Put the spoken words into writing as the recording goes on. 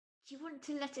Do you want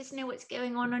to let us know what's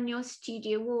going on your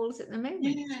studio walls at the moment?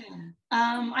 Yeah,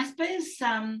 I suppose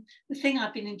the thing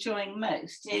I've been enjoying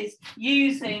most is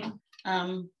using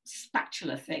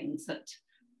spatula things that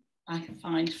I can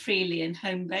find freely in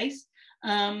Homebase,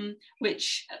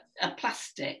 which are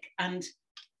plastic and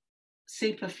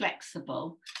super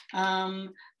flexible, and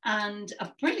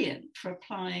are brilliant for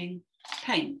applying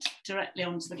paint directly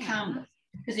onto the canvas,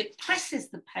 because it presses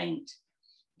the paint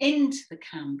into the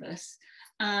canvas,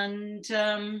 and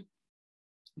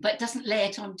but doesn't lay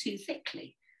it on too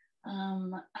thickly,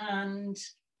 and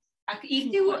I could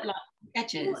even quite like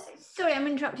edges. Sorry, I'm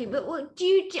interrupting, but what do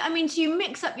you do? I mean, so you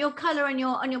mix up your colour on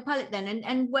your palette then,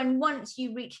 and once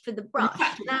you reach for the brush,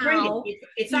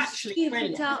 it's actually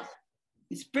brilliant.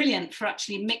 It's brilliant for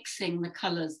actually mixing the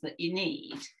colours that you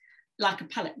need, like a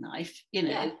palette knife, you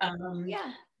know.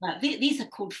 These are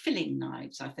called filling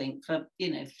knives, I think, for,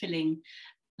 you know, filling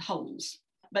holes.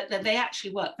 But they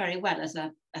actually work very well as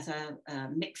a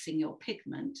mixing your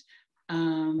pigment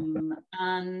and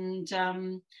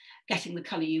getting the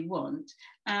colour you want,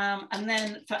 and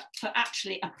then for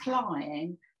actually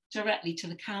applying directly to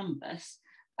the canvas.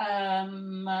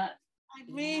 I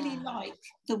really like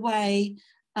the way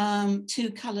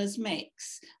two colours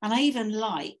mix, and I even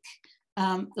like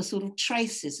the sort of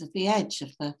traces of the edge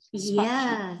of the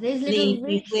spatula. Those little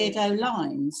weirdo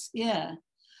lines.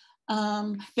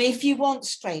 But if you want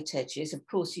straight edges, of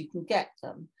course you can get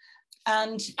them,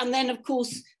 and then of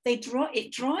course they dry.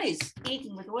 It dries,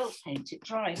 even with oil paint, it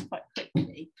dries quite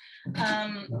quickly,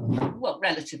 well,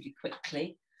 relatively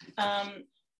quickly,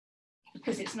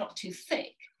 because it's not too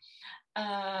thick,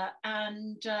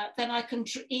 and then I can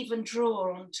even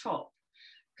draw on top,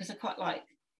 because I quite like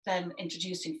then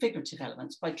introducing figurative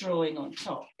elements by drawing on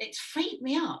top. It's freed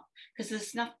me up, because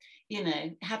there's nothing, you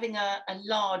know, having a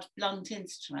large blunt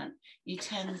instrument, you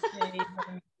tend to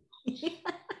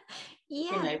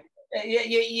you know,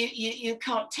 you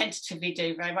can't tentatively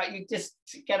do very much, you just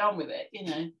get on with it, you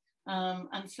know.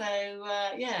 And so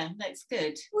that's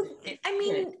good. I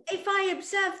mean, if I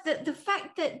observe that the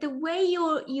fact that the way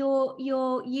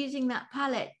you're using that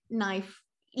palette knife,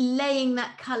 laying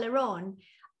that colour on,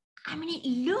 I mean, it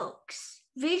looks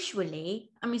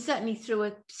visually, I mean, certainly through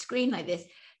a screen like this,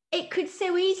 it could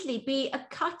so easily be a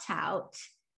cutout,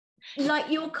 like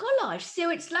your collage. So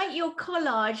it's like you're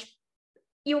collaging,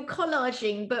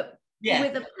 but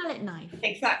with a palette knife.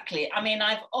 Exactly. I mean,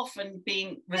 I've often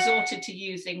been resorted to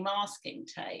using masking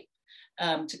tape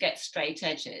to get straight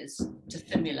edges to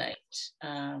simulate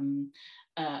the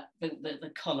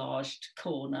collaged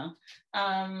corner,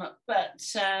 but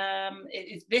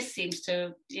this seems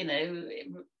to, you know,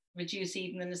 reduce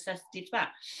even the necessity for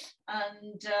that.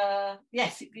 And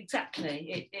yes,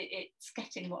 exactly, it's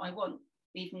getting what I want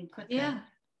even quicker.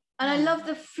 And I love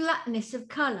the flatness of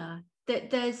colour that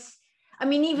there's. I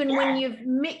mean, even when you've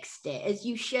mixed it, as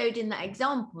you showed in that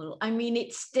example, I mean,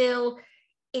 it's still,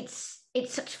 it's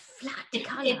such flat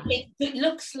colour. It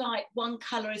looks like one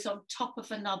colour is on top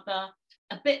of another,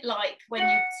 a bit like when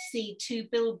you see two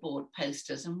billboard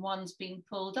posters and one's being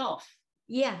pulled off.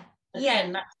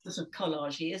 Again, that's sort of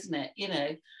collagey, isn't it? You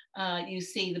know, you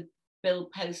see the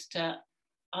bill poster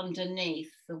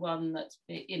underneath the one that's,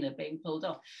 you know, being pulled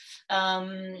off.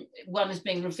 One is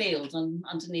being revealed and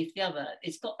underneath the other.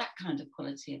 It's got that kind of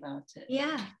quality about it.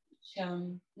 Which,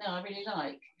 no, I really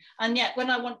like. And yet, when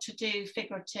I want to do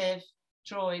figurative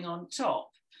drawing on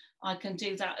top, I can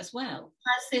do that as well. It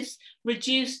has this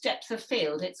reduced depth of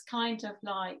field. It's kind of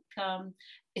like,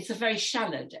 it's a very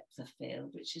shallow depth of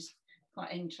field, which is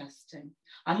quite interesting.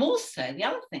 I'm also, the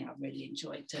other thing I've really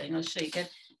enjoyed doing, I'll show you again,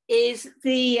 is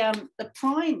the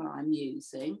primer I'm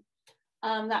using,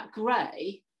 that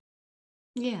grey,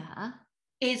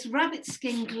 is rabbit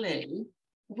skin glue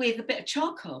with a bit of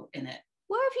charcoal in it.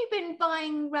 Where have you been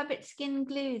buying rabbit skin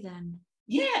glue then?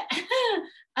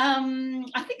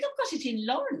 I think I've got it in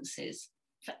Lawrence's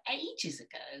for ages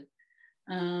ago.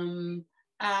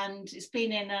 And it's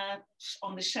been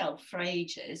on the shelf for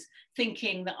ages,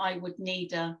 thinking that I would need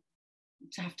to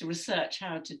have to research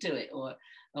how to do it, or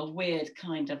a weird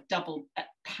kind of double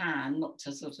pan, not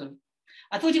to sort of,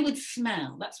 I thought it would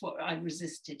smell. That's what I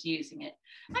resisted using it.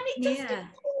 And it does,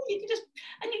 you can just,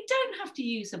 and you don't have to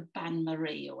use a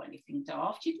bain-marie or anything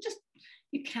daft. You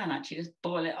can actually just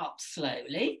boil it up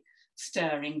slowly,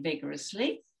 stirring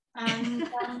vigorously, and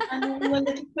all the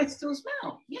little crystals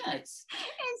melt. It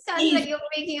sounds easy. Like you're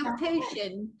making a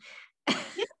potion.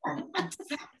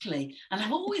 Exactly. And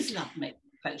I've always loved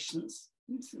making potions.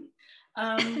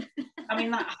 I mean,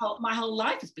 my whole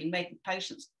life has been making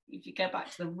potions. If you go back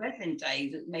to the resin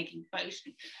days of making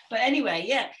potions. But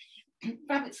anyway,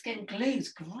 rabbit skin glue is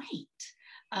great.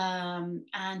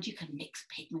 and you can mix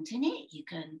pigment in it, you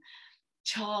can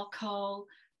charcoal,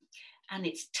 and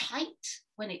it's tight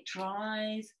when it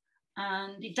dries,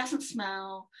 and it doesn't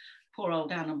smell. Poor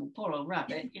old animal, poor old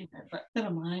rabbit, you know, but never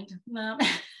mind.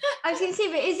 I was going to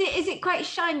say, but is it quite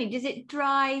shiny? Does it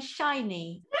dry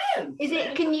shiny? No. Is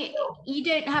it? Can you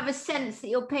don't have a sense that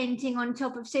you're painting on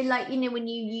top of, so like, you know, when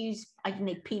you use, I don't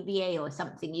know, PVA or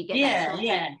something, you get that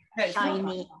sort of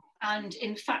shiny. And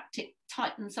in fact, it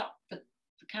tightens up the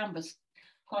canvas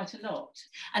quite a lot.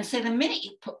 And so the minute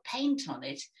you put paint on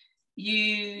it,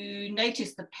 you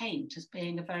notice the paint as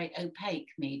being a very opaque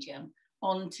medium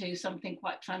onto something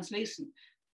quite translucent.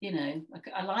 You know,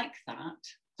 I like that.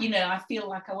 You know, I feel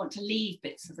like I want to leave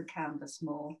bits of the canvas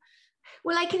more.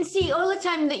 Well, I can see all the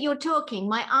time that you're talking,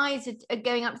 my eyes are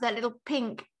going up to that little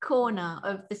pink corner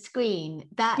of the screen.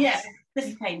 That's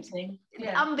this painting.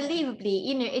 Yeah. Unbelievably,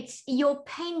 you know, you're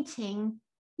painting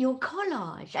your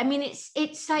collage. I mean,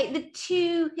 it's like the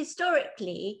two,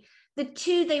 historically,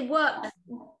 they work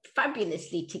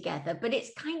fabulously together, but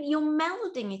it's kind of, you're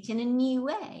melding it in a new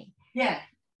way. Yeah.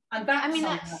 And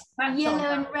that's yellow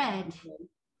and red.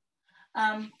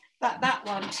 That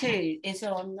one too is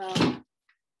on,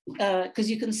 because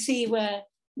you can see where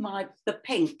the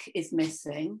pink is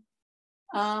missing,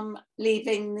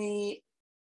 leaving the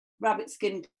rabbit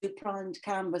skin primed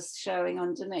canvas showing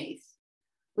underneath,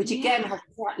 which again has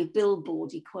a slightly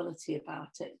billboardy quality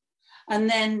about it. And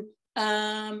then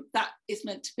that is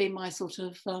meant to be my sort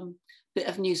of bit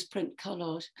of newsprint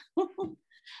collage.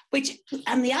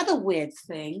 And the other weird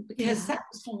thing, because that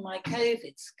was from my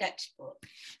COVID sketchbook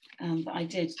that I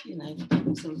did, you know,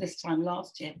 sort of this time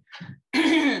last year.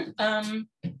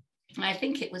 I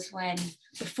think it was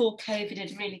before COVID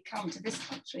had really come to this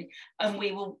country, and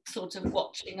we were sort of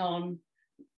watching on,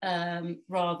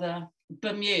 rather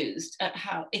bemused at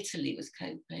how Italy was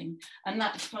coping. And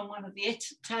that's from one of the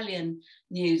Italian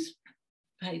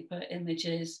newspaper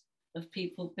images of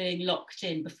people being locked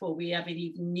in before we ever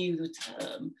even knew the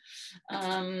term.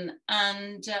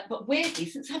 But weirdly,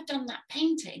 since I've done that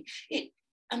painting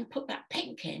and put that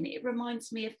pink in, it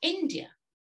reminds me of India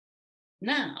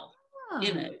now.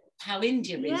 You know, how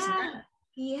India is now.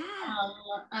 Yeah.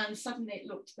 And suddenly it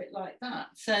looked a bit like that.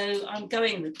 So I'm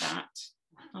going with that.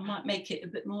 I might make it a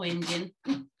bit more Indian.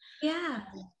 Yeah.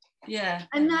 Yeah.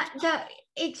 And that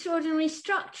extraordinary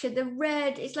structure, the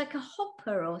red, is like a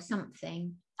hopper or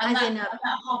something. And that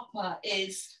hopper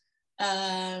is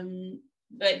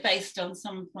based on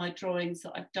some of my drawings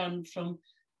that I've done from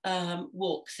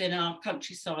walks in our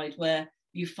countryside, where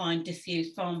you find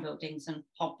disused farm buildings and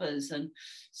hoppers and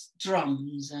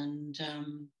drums and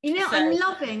you know, I'm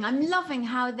loving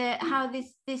how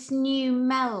this new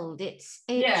meld, it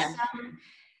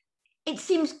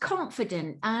seems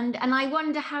confident, and I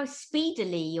wonder how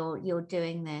speedily you're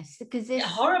doing this, because it's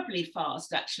horribly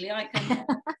fast, actually. I can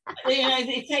you know,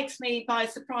 it takes me by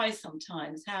surprise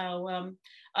sometimes how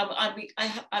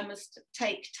I must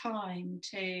take time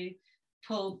to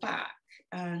pull back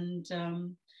and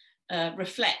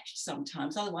reflect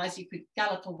sometimes, otherwise you could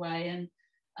gallop away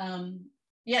and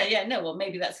well,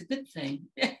 maybe that's a good thing.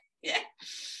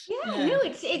 No,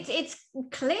 it's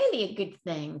clearly a good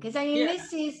thing, because I mean,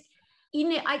 this is, you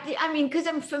know, I mean, because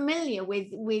I'm familiar with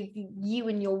you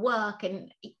and your work,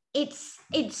 and it's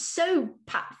so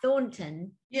Pat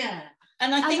Thornton. Yeah.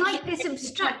 And I think like this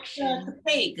abstraction. The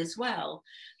pig as well,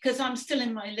 because I'm still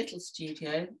in my little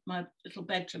studio, my little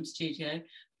bedroom studio,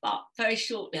 but very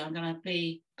shortly I'm going to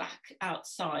be back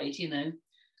outside, you know,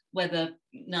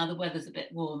 now the weather's a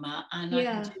bit warmer, and I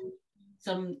can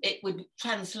do it would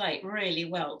translate really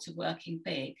well to working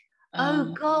big.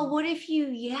 Oh God, what if you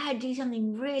do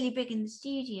something really big in the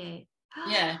studio?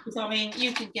 Yeah, because I mean,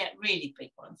 you can get really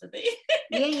big ones, I think.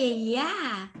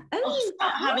 Yeah.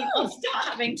 I'll start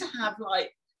having to have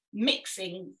like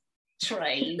mixing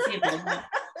trays, you know,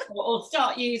 or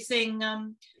start using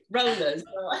rollers.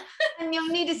 And you'll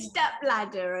need a step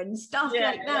ladder and stuff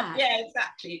like that. Yeah,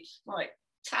 exactly. Like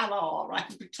Talar, I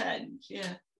can pretend.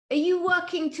 Yeah. Are you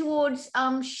working towards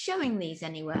showing these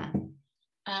anywhere?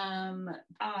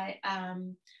 I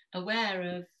am aware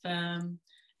of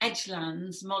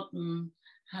Edgeland's Modern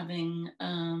having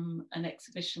an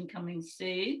exhibition coming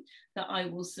soon that I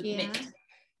will submit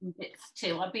bits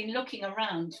to. I've been looking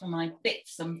around for my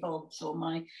bits and bobs, or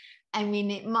my... I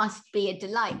mean, it must be a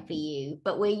delight for you,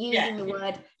 but we're using the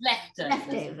word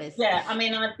leftovers. Yeah, I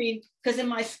mean, I've been, because in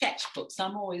my sketchbooks,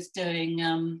 I'm always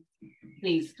doing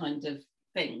these kind of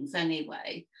things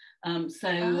anyway. You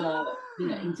know,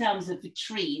 in terms of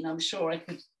vitrine, I'm sure I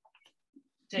could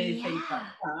do things like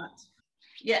that.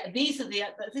 Yeah, this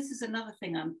is another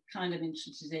thing I'm kind of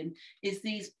interested in, is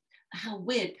these how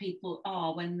weird people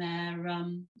are when they're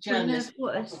journalists,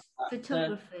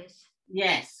 photographers.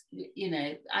 Yes, you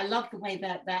know, I love the way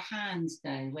that their hands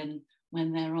go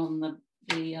when they're on the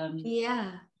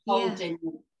holding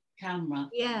the camera.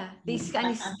 Yeah, these kind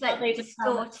of like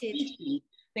distorted.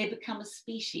 They become a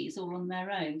species all on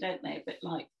their own, don't they? A bit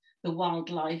like the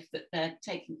wildlife that they're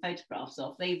taking photographs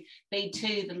of. They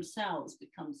too themselves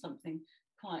become something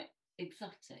quite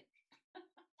exotic.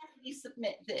 You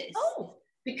submit this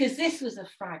because this was a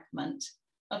fragment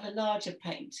of a larger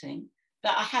painting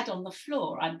that I had on the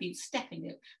floor. I'd been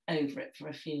stepping over it for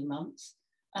a few months.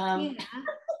 And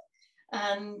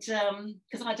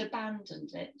because I'd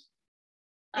abandoned it.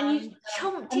 And you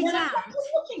chomped it out. I was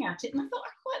looking at it and I thought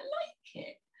I quite like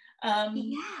it.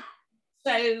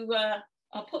 So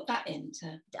I'll put that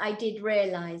into. I did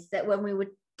realise that when we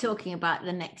were talking about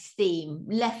the next theme,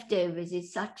 leftovers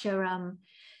is such a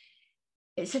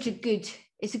it's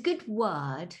a good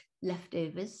word,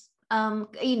 leftovers.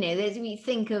 You know, I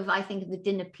think of the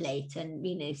dinner plate and,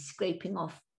 you know, scraping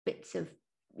off bits of,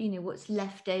 you know, what's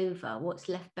left over, what's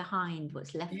left behind,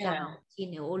 what's left out,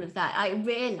 you know, all of that. I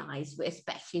realise,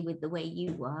 especially with the way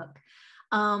you work,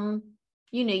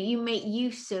 you know, you make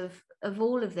use of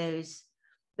all of those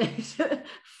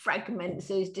fragments,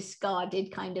 those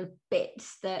discarded kind of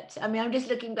bits that, I mean, I'm just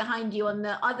looking behind you on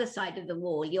the other side of the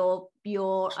wall, your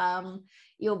bits of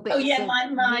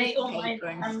newspaper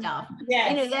and stuff.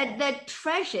 Yes. You know, they're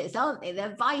treasures, aren't they?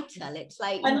 They're vital. It's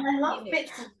like, and I love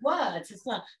bits of words as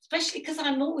well, especially because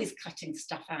I'm always cutting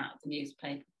stuff out of the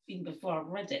newspaper even before I've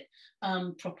read it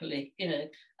properly, you know.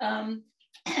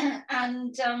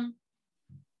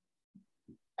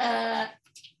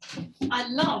 I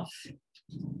love.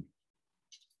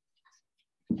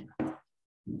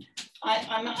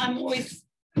 I'm always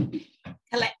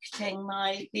collecting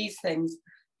these things.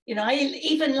 You know, I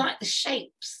even like the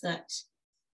shapes that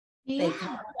they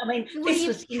come. I mean, this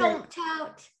was chomped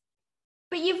out,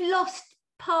 but you've lost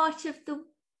part of the.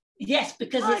 Yes,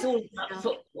 because it's all about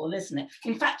football, isn't it?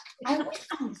 In fact, I always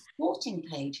found the sporting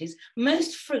pages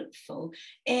most fruitful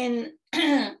in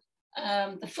the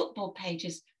football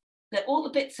pages. That all the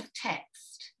bits of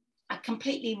text I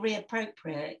completely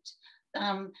reappropriate.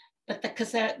 But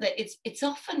because it's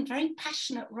often very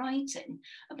passionate writing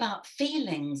about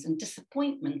feelings and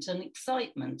disappointment and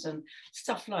excitement and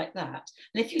stuff like that.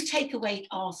 And if you take away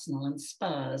Arsenal and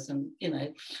Spurs and, you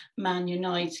know, Man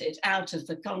United out of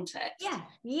the context,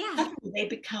 suddenly they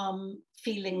become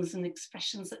feelings and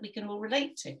expressions that we can all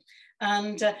relate to.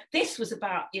 And this was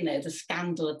about, you know, the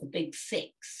scandal of the Big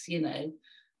Six, you know.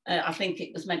 I think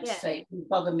it was meant to say it would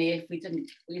bother me if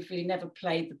we never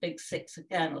played the Big Six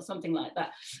again or something like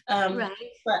that.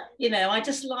 But you know, I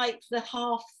just like the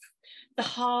half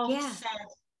said.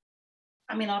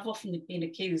 I mean, I've often been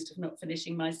accused of not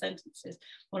finishing my sentences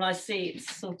when I see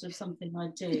it's sort of something I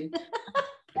do.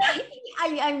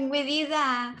 I'm with you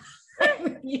there. I'm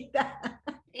with you there.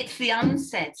 It's the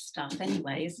unsaid stuff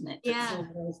anyway, isn't it? Yeah.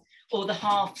 Or the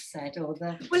half said, or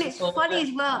the. Well, it's funny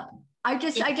as well. I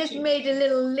just made a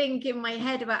little link in my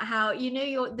head about how, you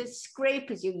know, the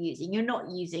scrapers you're using. You're not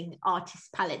using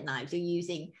artist palette knives. You're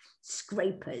using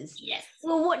scrapers. Yes.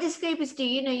 Well, what do scrapers do?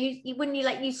 You know, when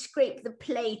you scrape the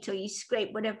plate or you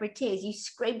scrape whatever it is, you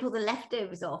scrape all the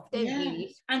leftovers off, don't you?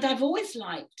 And I've always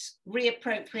liked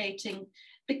reappropriating,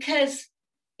 because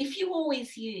if you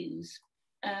always use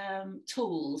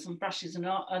tools and brushes and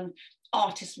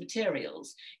artist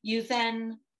materials, you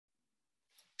then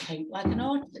paint like an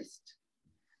artist.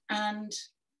 And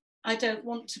I don't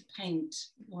want to paint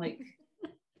like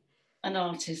an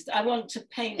artist. I want to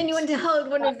paint. And you want to hold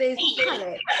one of those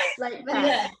palettes like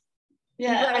that.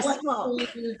 Yeah.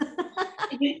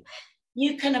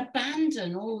 You can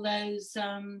abandon all those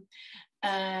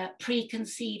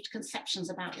preconceived conceptions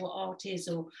about what art is,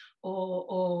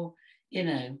 or you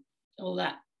know, all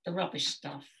that, the rubbish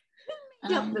stuff.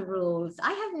 Up the rules.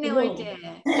 I have no idea.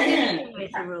 I don't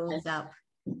make the rules up.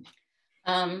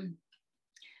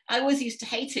 I always used to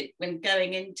hate it when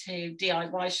going into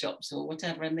DIY shops or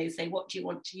whatever, and they say, what do you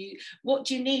want to use? What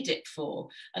do you need it for?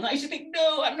 And I used to think,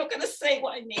 no, I'm not going to say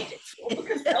what I need it for,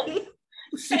 because they'll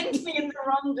send me in the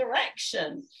wrong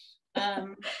direction.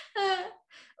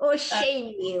 Or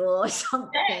shame you or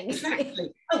something. Yeah,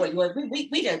 exactly. Oh, well,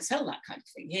 we don't sell that kind of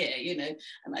thing here, you know.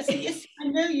 And I said, yes, I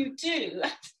know you do.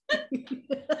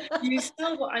 You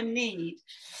sell what I need.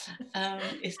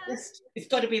 It's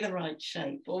got to be the right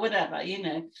shape or whatever, you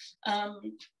know.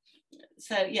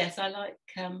 So yes, I like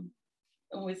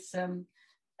always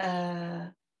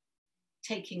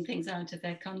taking things out of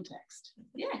their context.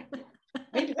 Yeah,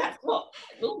 maybe that's what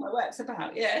all my work's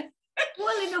about. Yeah.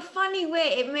 Well, in a funny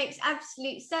way, it makes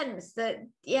absolute sense that,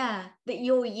 yeah, that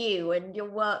you're you and your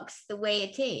work's the way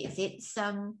it is. It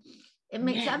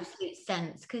makes absolute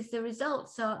sense because the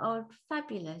results are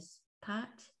fabulous, Pat.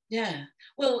 Yeah.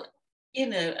 Well, you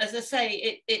know, as I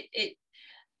say, it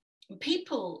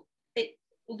people,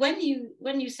 when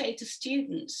you say to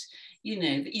students, you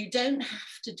know, that you don't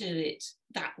have to do it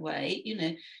that way, you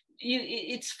know,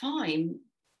 it's fine,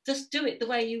 just do it the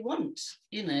way you want,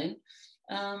 you know.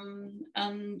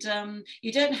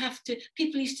 You don't have to.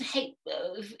 People used to hate,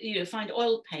 you know, find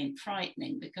oil paint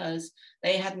frightening because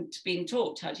they hadn't been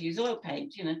taught how to use oil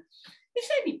paint. You know, it's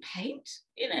only paint.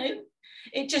 You know,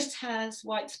 it just has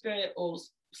white spirit or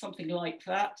something like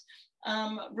that,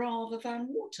 rather than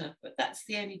water. But that's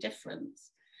the only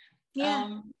difference.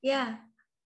 Yeah, yeah.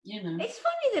 You know, it's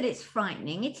funny that it's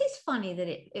frightening. It is funny that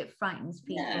it frightens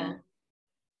people.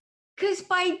 Because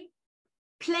by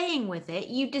playing with it,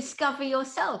 you discover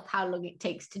yourself how long it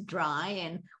takes to dry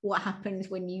and what happens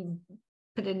when you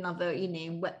put another, you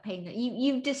know, wet paint.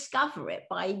 You discover it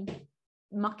by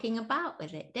mucking about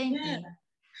with it, don't you?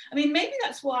 I mean, maybe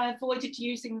that's why I avoided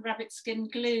using rabbit skin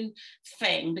glue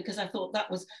thing, because I thought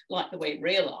that was like the way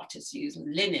real artists use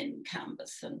linen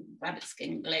canvas and rabbit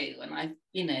skin glue. And I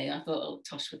thought, oh,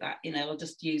 tosh with that, you know, I'll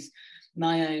just use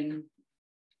my own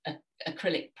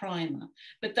acrylic primer.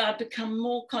 But I've become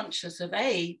more conscious of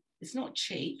A, it's not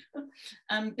cheap,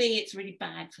 and B, it's really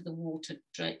bad for the water,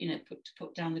 you know, to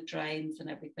put down the drains and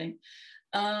everything.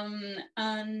 And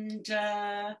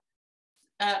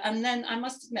then I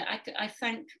must admit, I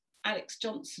thank Alex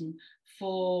Johnson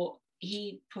for,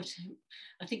 I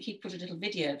think he put a little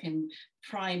video of him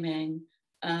priming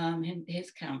his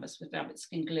canvas with rabbit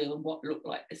skin glue and what looked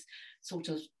like this sort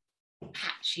of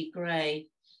patchy grey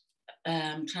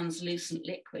translucent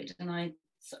liquid. And I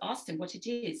asked him what it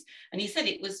is, and he said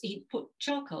it was, he'd put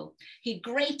charcoal, he'd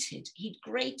grated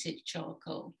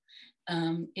charcoal,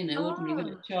 you know, ordinary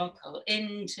wood charcoal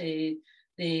into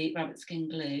the rabbit skin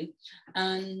glue,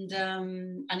 and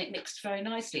it mixed very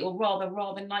nicely, or rather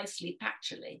nicely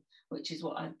patchily, which is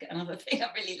another thing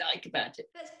I really like about it.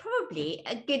 That's probably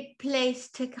a good place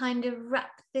to kind of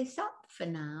wrap this up for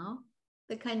now.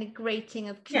 The kind of grating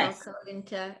of charcoal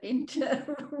into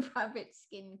rabbit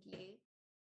skin glue.